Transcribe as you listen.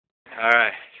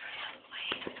Alright.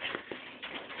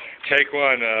 Take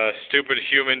one, stupid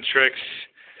human tricks.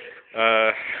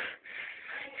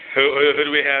 Who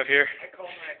do we have here?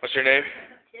 What's your name?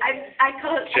 I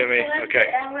call it Jimmy.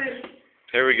 Okay.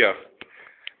 Here we go.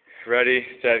 Ready,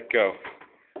 set, go.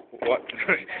 What?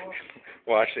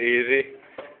 Watch easy.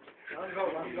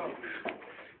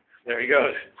 There he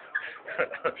goes.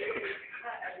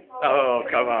 Oh,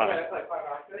 come on.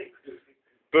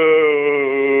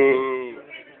 Boo!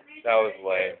 That was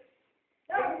lame.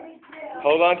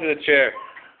 Hold on to the chair.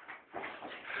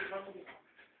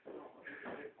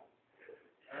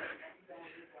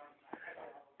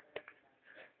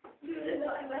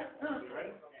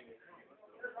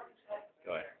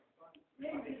 Go ahead.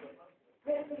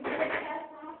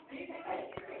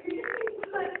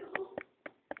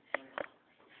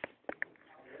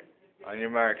 On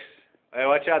your marks. Hey,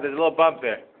 watch out, there's a little bump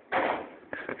there.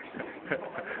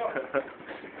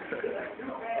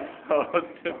 Oh,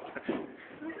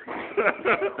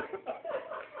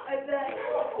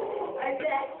 I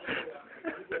bet.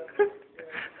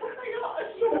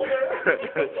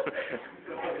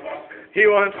 He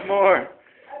wants more.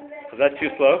 Was that too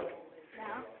slow?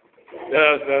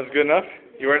 No. That was good enough?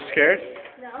 You weren't scared?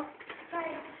 No.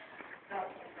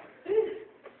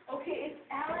 Okay, it's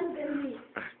Alan and me.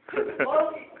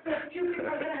 Oh, the two people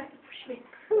are gonna have to push me.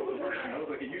 That was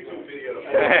like a YouTube video.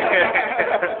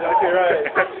 That's right.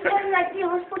 I'm like, you know,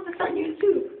 we're supposed to send you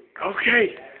too. Okay,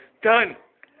 done.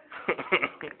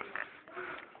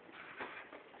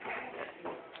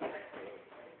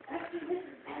 Actually, this is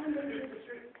Alan and me. This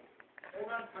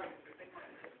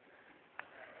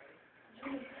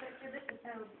is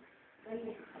Alan and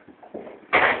me.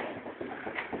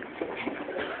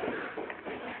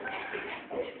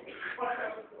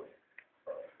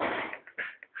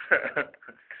 I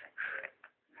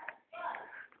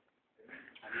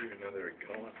didn't even know they were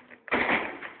going.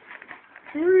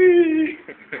 Whee!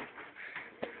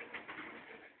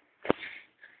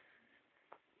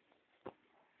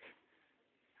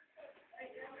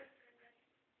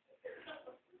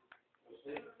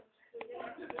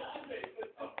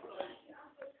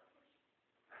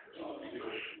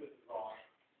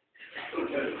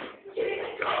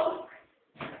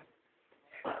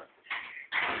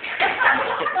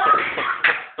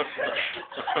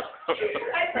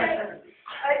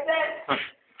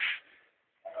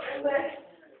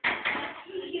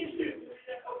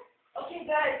 Okay,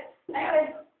 guys, I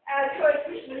have a choice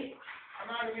between. I'm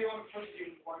not going to be able to push you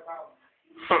for 4 pounds.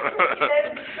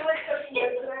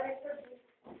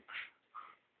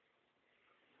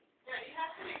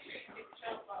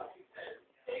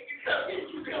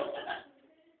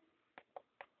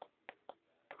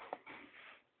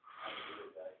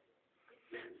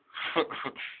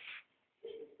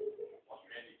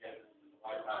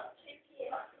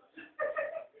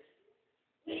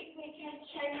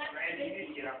 Randy, you need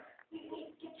to get up.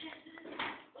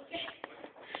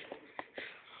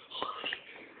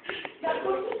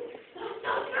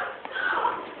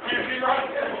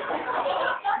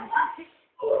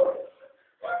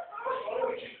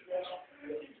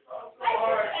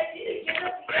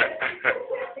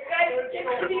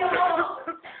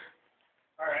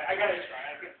 Alright, I gotta try.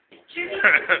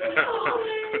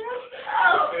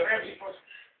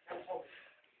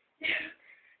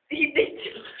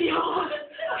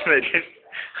 They did.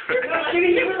 Jimmy,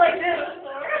 you were like this.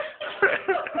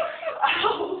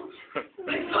 Ow!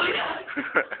 My God.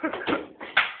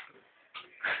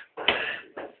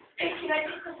 Hey, can I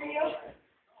take the video?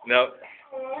 Nope.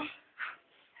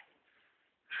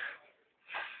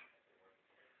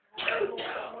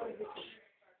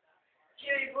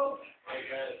 Jimmy, bro.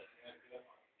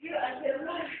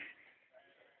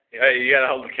 Yeah, you gotta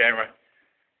hold the camera.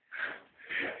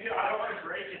 Yeah, I don't want to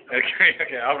break it.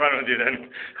 Okay, I'll run with you then.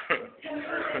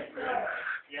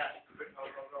 Yeah. Go.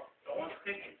 Don't want to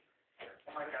stick it.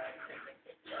 Oh my God.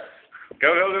 Go.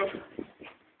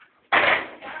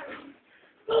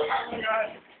 Oh my God.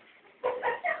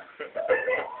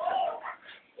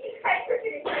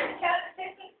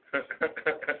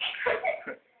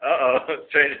 Uh-oh,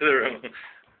 straight to the room.